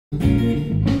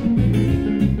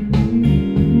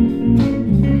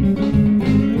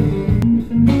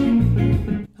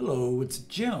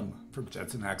Jim from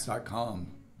JetsonHacks.com.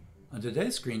 On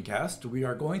today's screencast, we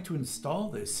are going to install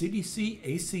the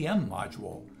ttyACM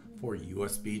module for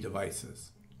USB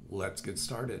devices. Let's get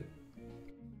started.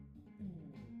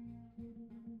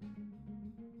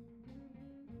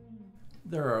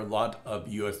 There are a lot of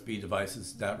USB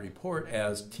devices that report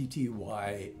as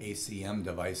ttyACM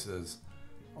devices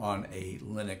on a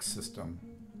Linux system.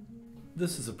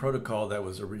 This is a protocol that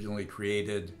was originally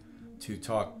created to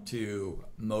talk to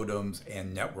modems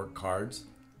and network cards,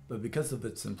 but because of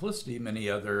its simplicity, many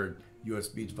other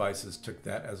USB devices took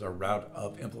that as a route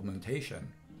of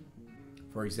implementation.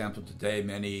 For example, today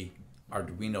many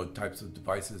Arduino types of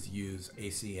devices use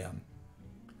ACM.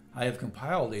 I have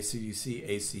compiled a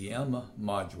ttyACM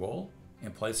module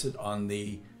and placed it on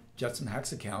the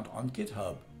JetsonHacks account on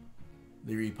Github.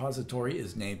 The repository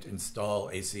is named Install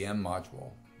ACM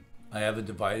Module. I have a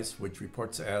device which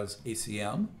reports as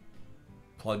ACM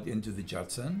plugged into the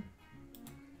Jetson.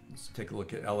 Let's take a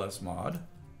look at LSMod.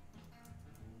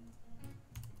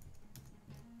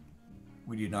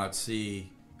 We do not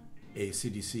see a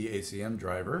ttyACM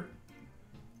driver.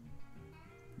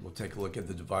 We'll take a look at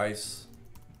the device.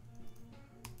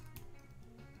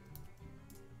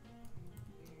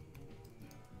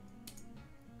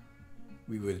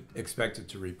 We would expect it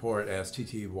to report as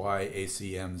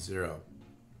ttyACM 0.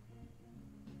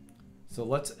 So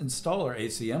let's install our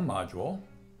ACM module.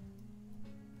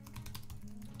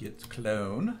 Git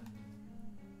clone.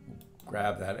 We'll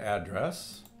grab that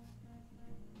address.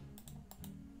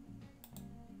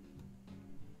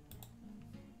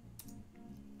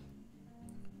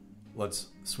 Let's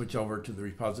switch over to the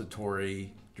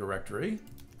repository directory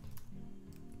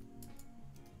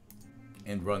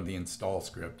and run the install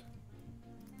script.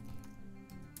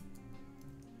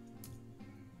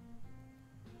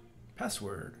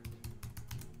 Password.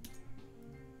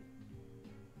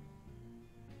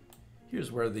 Here's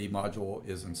where the module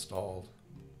is installed.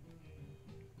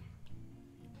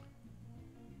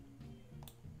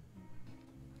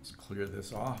 Let's clear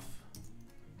this off.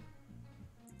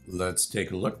 Let's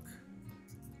take a look.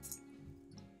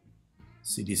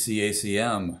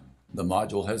 ttyACM, the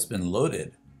module has been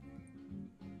loaded.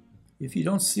 If you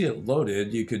don't see it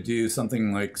loaded, you could do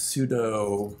something like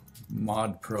sudo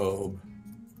modprobe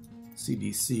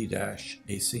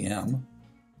cdc-acm.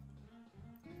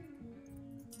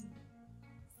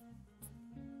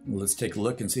 Let's take a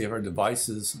look and see if our device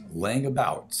is laying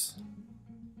about.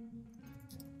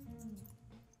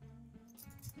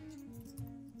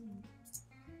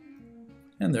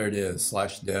 And there it is,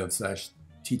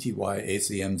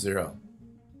 /dev/ttyACM 0.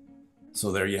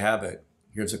 So there you have it.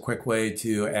 Here's a quick way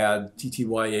to add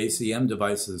ttyACM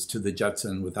devices to the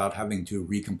Jetson without having to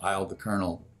recompile the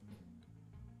kernel.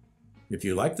 If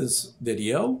you like this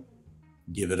video,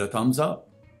 give it a thumbs up.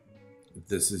 If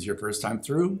this is your first time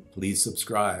through, please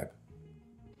subscribe.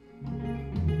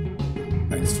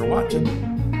 Thanks for watching.